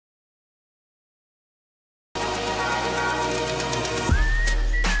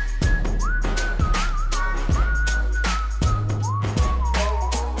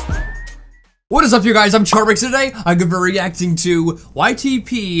What is up, you guys? I'm Charmx. Today I'm gonna be reacting to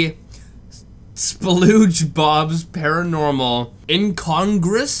YTP SploogeBlob's Paranormal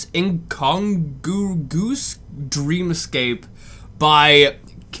Incongruous Dreamscape by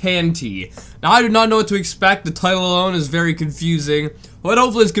Canty. Now, I do not know what to expect. The title alone is very confusing, but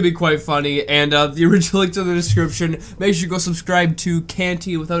hopefully it's gonna be quite funny. And the original link's in the description. Make sure you go subscribe to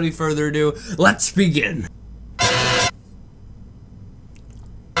Canty. Without any further ado, let's begin.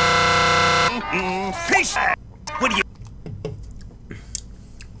 What do you?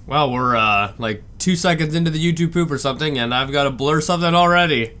 Well, we're like 2 seconds into the YouTube poop or something, and I've got to blur something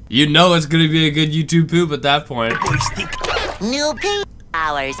already. You know it's gonna be a good YouTube poop at that point. New P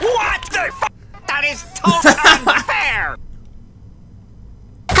hours. What the f? That is totally unfair.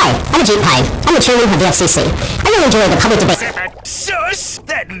 Hi, I'm Ajit Pai. I'm the chairman of the FCC. I really enjoy the public debate. Sus!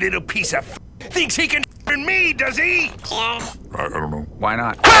 That little piece of f thinks he can f me, does he? I don't know. Why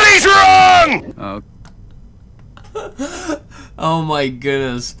not? Well, he's wrong! Oh. Oh my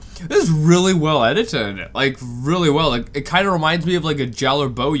goodness. This is really well edited. Like, really well. Like, it kind of reminds me of like a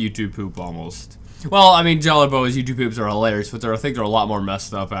Jallerbo YouTube poop almost. Well, I mean, Jallerbo's YouTube poops are hilarious, but I think they're a lot more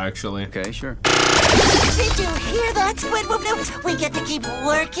messed up, actually. Okay, sure. Did you hear that, SploogeBlob's? We get to keep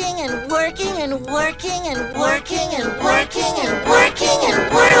working and working and working and working and working and working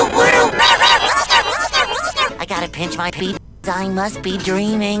and working. I gotta pinch my feet. I must be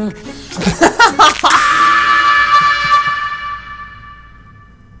dreaming.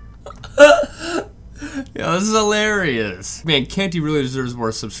 Yeah, this is hilarious. Man, Canty really deserves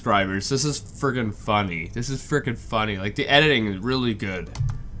more subscribers. This is freaking funny. This is freaking funny. Like, the editing is really good.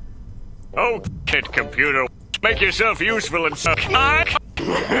 Oh, kid computer, make yourself useful and suck. Why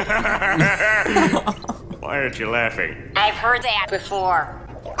aren't you laughing? I've heard that before.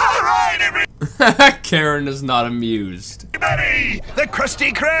 Alright, Karen is not amused. everybody! The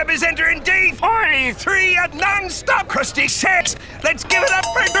Krusty Krab is entering day 43 of non-stop Krusty sex! Let's give it up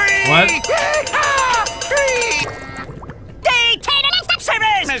for Green! What? Green! Day 10 of non-stop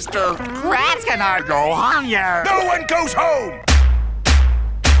service! Mr. Krabs cannot go home yet. No one goes home!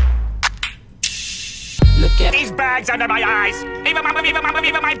 Look at these bags under my eyes. Even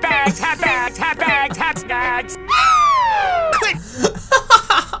my bags have bags.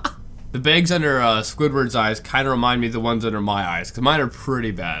 The bags under Squidward's eyes kind of remind me of the ones under my eyes, because mine are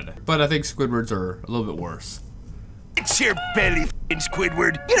pretty bad. But I think Squidward's are a little bit worse. It's your belly f***ing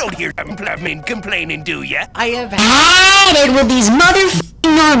Squidward. You don't hear them complaining, do ya? I have had it with these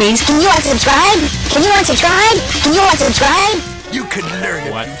motherfucking normies. Can you unsubscribe? Can you unsubscribe? Can you unsubscribe? You could learn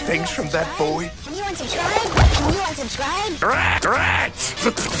a What? few things from that boy. Can you unsubscribe? Can you unsubscribe? Rat!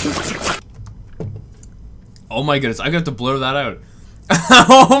 Oh my goodness, I have to blur that out.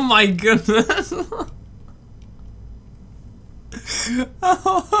 Oh my goodness.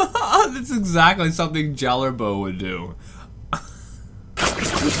 That's exactly something Jallerbo would do.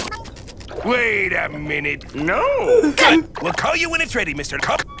 Wait a minute. No. Good. We'll call you when it's ready, Mr.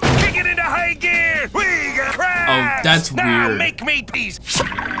 Cup. Kick it into high gear. We got crabs. Oh, that's now weird. Make me peace.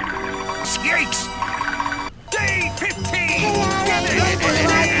 Yikes. Day 15. Anyway,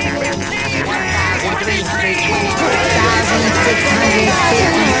 43.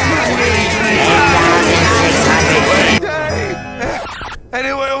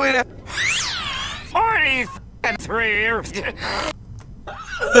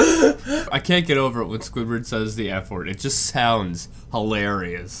 I can't get over it when Squidward says the F word. It just sounds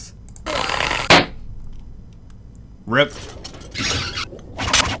hilarious. Rip.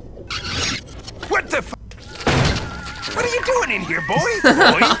 what the f? What are you doing in here, boy?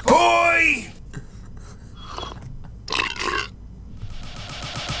 Boy!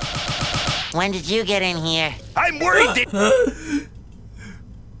 When did you get in here? I'm worried that...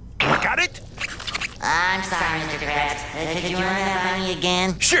 Got it? I'm sorry, Mr. Krabs. Could you run that by me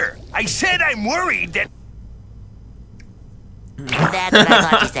again? Sure. I said I'm worried that... That's what I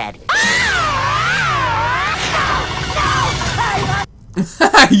thought you said.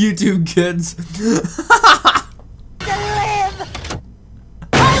 YouTube kids. To live!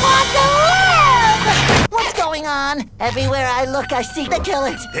 I want to live! What's going on? Everywhere I look, I see the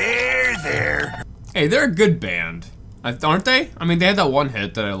killers. There. Hey, they're a good band. Aren't they? I mean, they had that one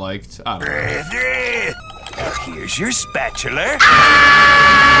hit that I liked. I don't know. Now here's your spatula.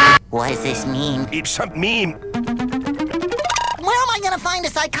 What does this mean? It's some meme. Where am I gonna find a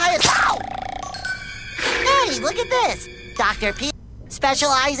psychiatrist? Ow! Hey, look at this! Dr. P,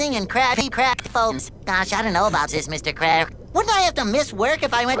 specializing in crappy crack foams. Gosh, I don't know about this, Mr. Crab. Wouldn't I have to miss work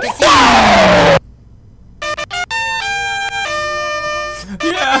if I went to see you?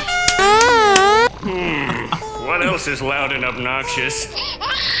 Yeah. What else is loud and obnoxious?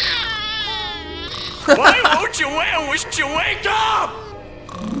 Why won't you wake up?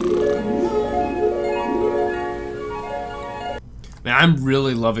 Man, I'm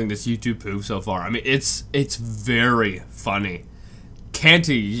really loving this YouTube poop so far. I mean, it's very funny.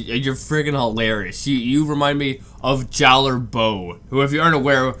 Canty, you're friggin' hilarious. You remind me of Jowler Bo, who, if you aren't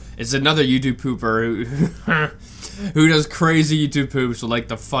aware, is another YouTube pooper who does crazy YouTube poops with like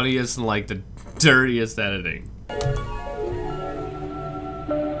the funniest and like the dirtiest editing.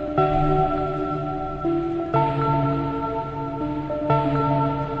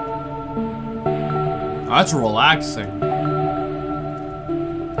 Oh, that's relaxing.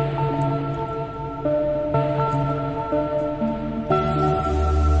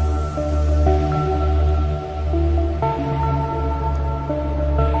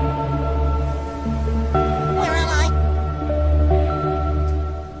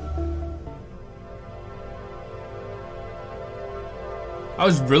 I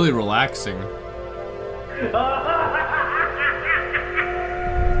was really relaxing. They're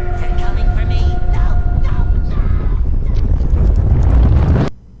coming for me. No, no, no.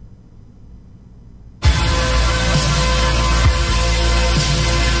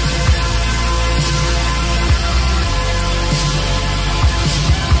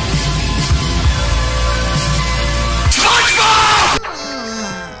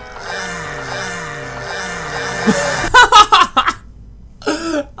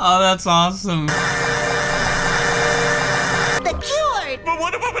 Oh, that's awesome. The cured. But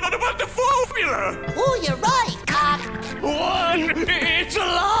what about the formula? Oh, you're right, cock. One, it's a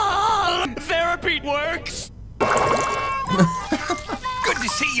lie. Therapy works. Good to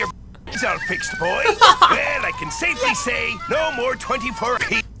see your all fixed, boy. Well, I can safely say no more 24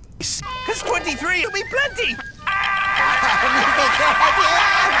 piece. Cause 23 will be plenty.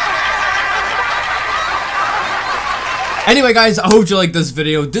 Anyway, guys, I hope you liked this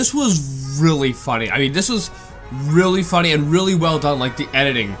video. This was really funny. I mean, this was really funny and really well done. Like, the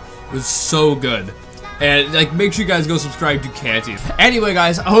editing was so good. And, like, make sure you guys go subscribe to Canty. Anyway,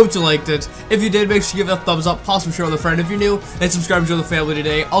 guys, I hope you liked it. If you did, make sure you give it a thumbs up. Possibly share with a friend if you're new. And subscribe to the family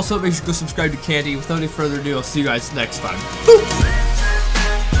today. Also, make sure you go subscribe to Canty. Without any further ado, I'll see you guys next time. Boop.